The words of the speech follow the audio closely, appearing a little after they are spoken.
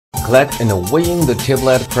Collect and weighing the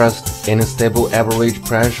tiblet pressed in a stable average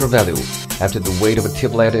pressure value. After the weight of a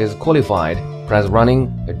tiblet is qualified, press running,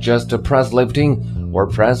 adjust the press lifting or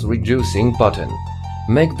press reducing button.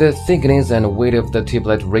 Make the thickness and weight of the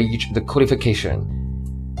tiblet reach the qualification.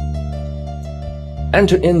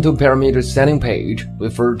 Enter into parameter setting page,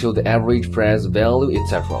 refer to the average press value,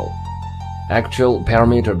 etc. Actual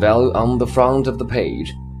parameter value on the front of the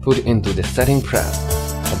page, put into the setting press.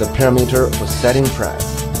 At the parameter for setting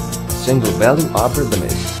press, single value upper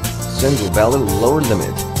limit, single value lower limit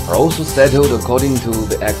are also settled according to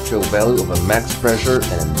the actual value of a max pressure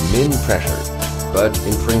and min pressure. But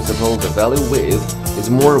in principle, the value width is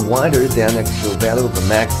more wider than actual value of a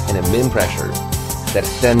max and a min pressure. Set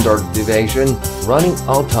standard deviation, running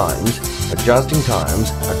out times, adjusting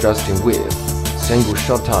width, single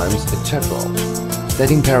shot times, etc.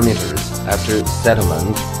 Setting parameters after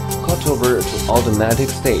settlement, cut over to automatic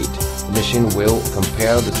state. The machine will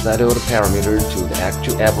compare the settled parameter to the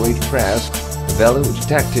actual average press value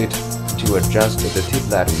detected to adjust the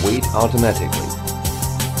tiblet weight automatically.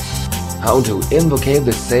 How to invocate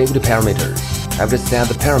the saved parameter? After set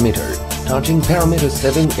the parameter, touching parameter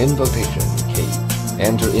saving invocation key.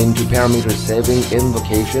 Enter into parameter saving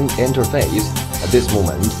invocation interface. At this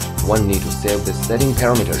moment, one need to save the setting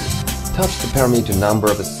parameter. Touch the parameter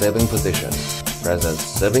number of the saving position. Press the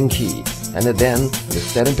saving key, and then the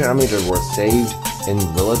setting parameter was saved in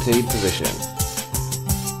relative position.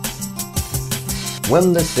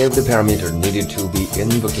 When the saved parameter needed to be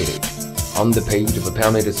invoked, on the page of a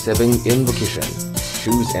parameter saving invocation,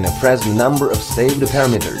 choose and press the number of saved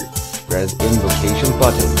parameter. Press invocation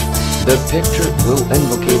button. The picture will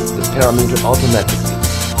invocate the parameter automatically.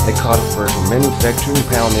 The cut for the manufacturing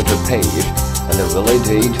parameter page and the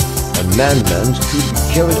related amendment could be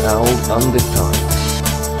carried out on this time.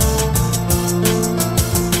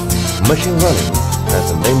 Machine running, press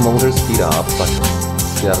the main motor speed up button,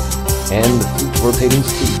 and the feet rotating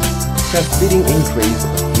speed. Press feeding increase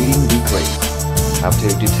or feeding decrease. After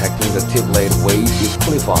detecting the tiblet weight is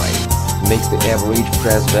qualified, make the average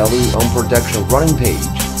press value on production running page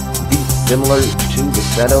be similar to the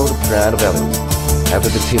settled press value. After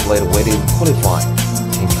the tiblet weight is qualified,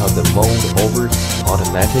 and cut the mode over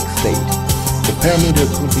automatic state. The parameter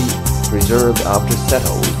could be preserved after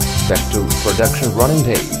settled. Back to production running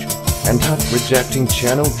page and touch rejecting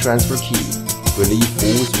channel transfer key. Relieve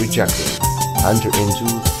false rejecting. Enter into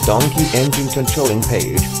donkey engine controlling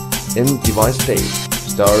page. In device state,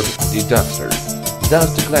 start deductor,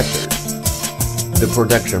 dust collector. The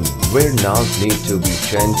production will not need to be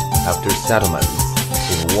changed after settlement.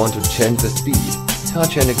 If you want to change the speed,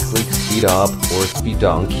 touch and click speed up or speed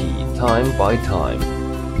down key time by time.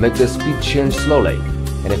 Make the speed change slowly.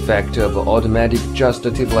 An effect of automatic just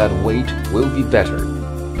tiblet weight will be better.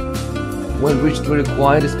 When reach the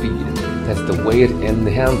required speed, test the weight and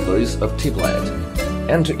the handles of tiblet.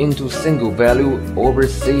 Enter into single value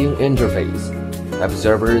overseeing interface.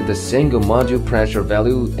 Observe the single module pressure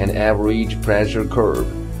value and average pressure curve.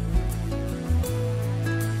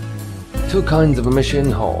 Two kinds of machine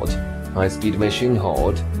halt: high-speed machine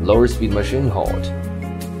halt, lower-speed machine halt.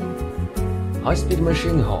 High-speed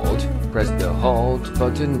machine halt, press the halt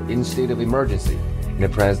button in state of emergency,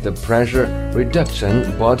 and press the pressure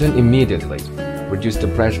reduction button immediately. Reduce the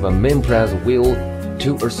pressure of a main press wheel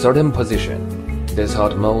to a certain position. This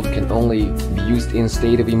halt mode can only be used in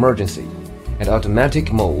state of emergency. At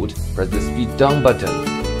automatic mode, press the speed down button.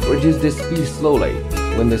 Reduce the speed slowly.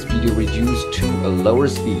 When the speed is reduced to a lower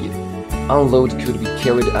speed, unload could be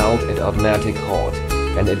carried out at automatic halt,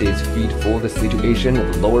 and it is fit for the situation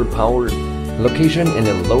of lower power location and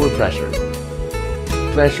a lower pressure.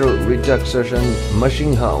 Pressure reduction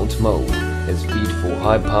machine halt mode is fit for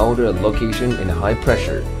high power location and high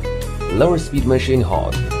pressure. Lower speed machine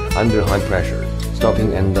halt under high pressure,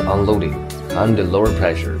 stopping and unloading. Under lower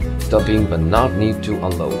pressure, stopping but not need to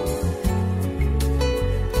unload.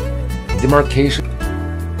 Demarcation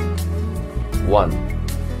 1.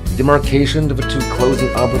 Demarcation of two closing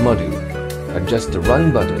upper module. Adjust the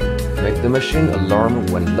run button. Make the machine alarm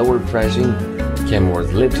when lower pressing cam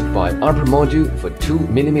was lifted by upper module for 2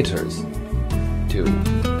 mm. 2.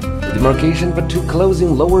 Demarcation for two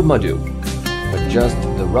closing lower module. Adjust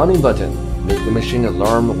the running button. Make the machine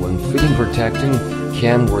alarm when fitting protecting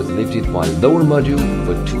cam was lifted by lower module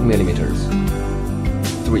for 2 mm.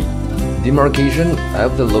 3. Demarcation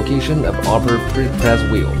of the location of upper pre-press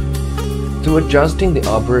wheel. To adjusting the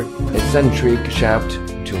upper eccentric shaft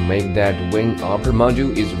to make that when upper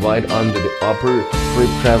module is right under the upper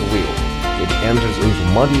pre-press wheel, it enters into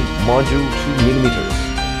module 2 mm.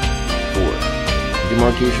 4.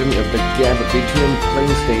 Demarcation of the gap between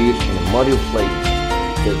plane stage and module plate.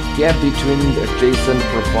 The gap between the adjacent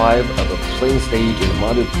profile of a plane stage and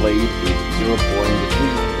module plate is 0.3 to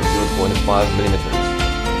 0.5 mm.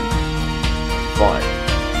 5.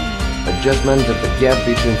 Adjustment of the gap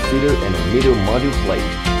between feeder and middle module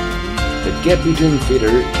plate. The gap between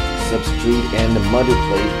feeder, substrate and module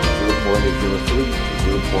plate is 0.03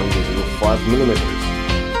 to 0.05 mm.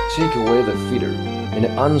 Take away the feeder and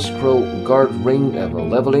unscrew guard ring of a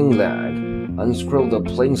leveling lag. Unscrew the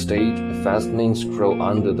plane stage fastening screw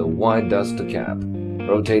under the wide dust cap.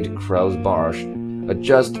 Rotate crossbars.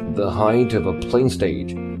 Adjust the height of a plane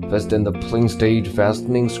stage. Fasten the plane stage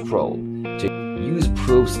fastening screw. Use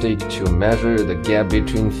probe stick to measure the gap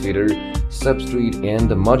between feeder, substrate and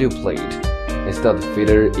the module plate. Install the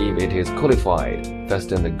feeder if it is qualified.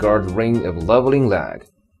 Fasten the guard ring of leveling lag.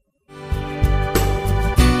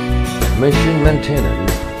 Machine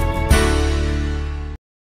maintenance.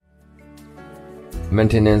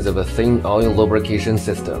 Maintenance of a thin oil lubrication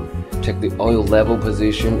system. Check the oil level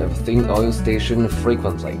position of thin oil station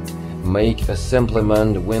frequently. Make a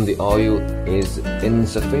supplement when the oil is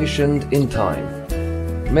insufficient in time.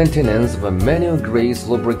 Maintenance of a manual grease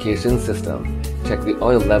lubrication system. Check the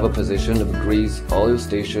oil level position of grease oil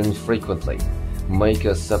station frequently. Make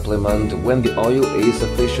a supplement when the oil is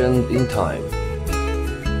sufficient in time.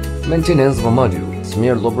 Maintenance of a module.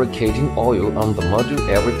 Smear lubricating oil on the module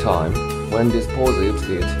every time when disposing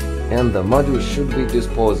it, and the module should be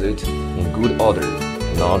disposed in good order,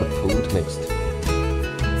 not put mixed.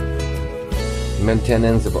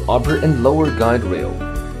 Maintenance of upper and lower guide rail.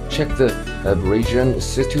 Check the abrasion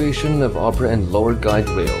situation of upper and lower guide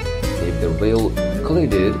rail. If the rail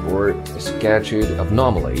collided or sketched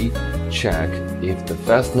abnormally, check if the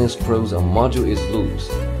fastening screws on module is loose.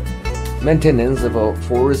 Maintenance of a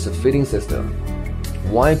force fitting system.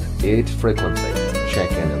 Wipe it frequently.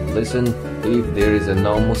 Check and listen if there is a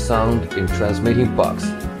normal sound in transmitting box.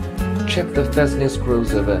 Check the fastening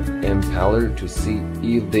screws of an impeller to see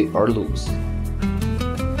if they are loose.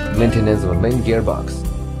 Maintenance of a main gearbox.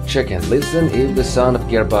 Check and listen if the sound of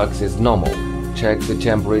gearbox is normal. Check the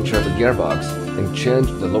temperature of the gearbox and change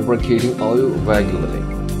the lubricating oil regularly.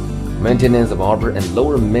 Maintenance of upper and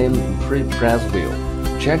lower main pre-press wheel.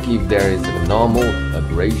 Check if there is a normal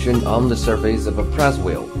abrasion on the surface of a press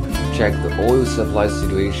wheel. Check the oil supply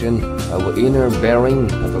situation of the inner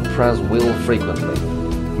bearing of a press wheel frequently.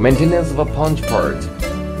 Maintenance of a punch part.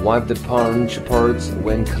 Wipe the punch parts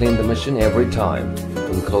when clean the machine every time,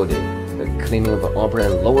 including the cleaning of the upper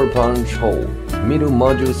and lower punch hole, middle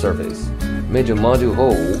module surface, middle module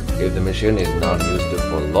hole. If the machine is not used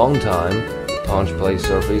for a long time, the punch plate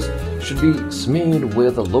surface should be smeared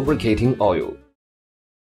with a lubricating oil.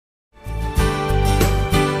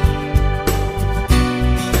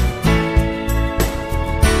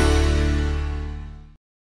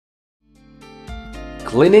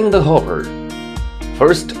 Cleaning the hopper.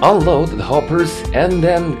 First, unload the hoppers and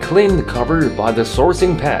then clean the cover by the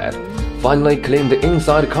sourcing pad. Finally, clean the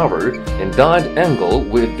inside cover and diet angle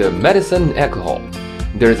with the medicine alcohol.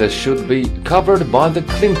 There should be covered by the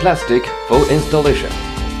clean plastic for installation.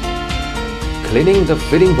 Cleaning the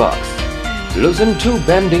fitting box. Loosen two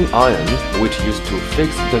bending irons which used to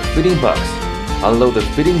fix the fitting box. Unload the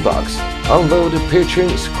fitting box. Unload the pitching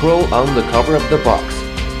screw on the cover of the box.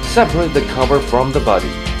 Separate the cover from the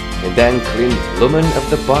body, and then clean lumen of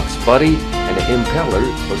the box body and the impeller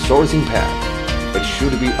or sourcing pad. It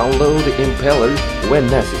should be unload the impeller when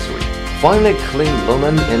necessary. Finally, clean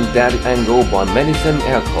lumen and dead angle by medicine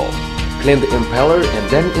alcohol. Clean the impeller and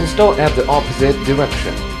then install at the opposite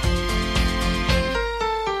direction.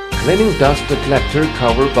 Cleaning dust collector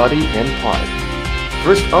cover body and pipe.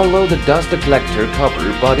 First, unload the dust collector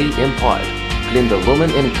cover body and pipe. Clean the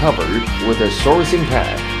lumen and cover with a sourcing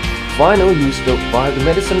pad. Finally, use the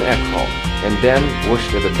medicine alcohol and then wash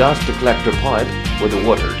the dust collector pipe with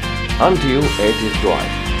water until it is dry.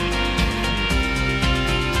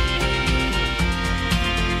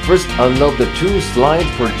 First, unload the two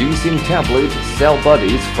slide-producing tablet cell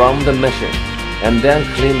bodies from the machine, and then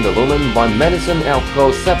clean the lumen by medicine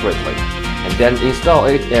alcohol separately, and then install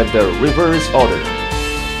it at the reverse order.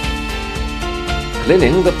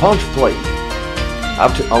 Cleaning the punch plate.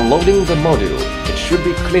 After unloading the module, it should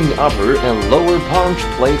be clean upper and lower punch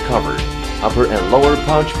plate cover. Upper and lower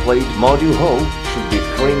punch plate module hole should be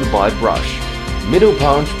cleaned by brush. Middle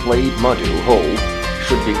punch plate module hole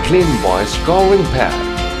should be cleaned by scouring pad.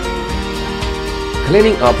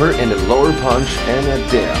 Cleaning upper and lower punch and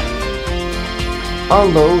adhere.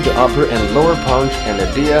 Unload the upper and lower punch and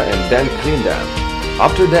adhere and then clean them.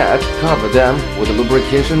 After that, cover them with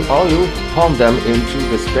lubrication oil, pump them into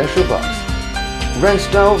the special box.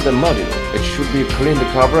 Reinstall the module. It should be clean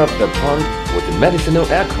the cover of the pump with medicinal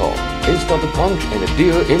alcohol. Install the pump and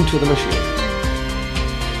adhere into the machine.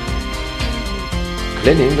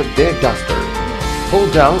 Cleaning the dead duster. Pull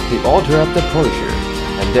down the outer of the polisher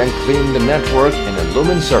and then clean the network and the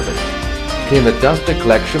lumen surface. Clean the dust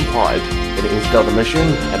collection pipe and install the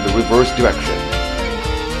machine at the reverse direction.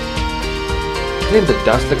 Clean the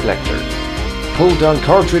dust collector. Pull down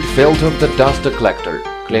cartridge filter of the dust collector,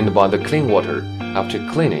 cleaned by the clean water. After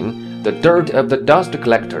cleaning, the dirt of the dust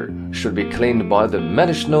collector should be cleaned by the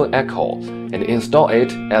medicinal alcohol and install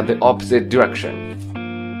it at the opposite direction.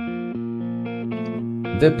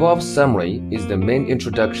 The above summary is the main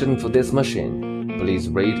introduction for this machine. Please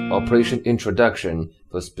read Operation Introduction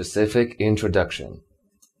for specific introduction.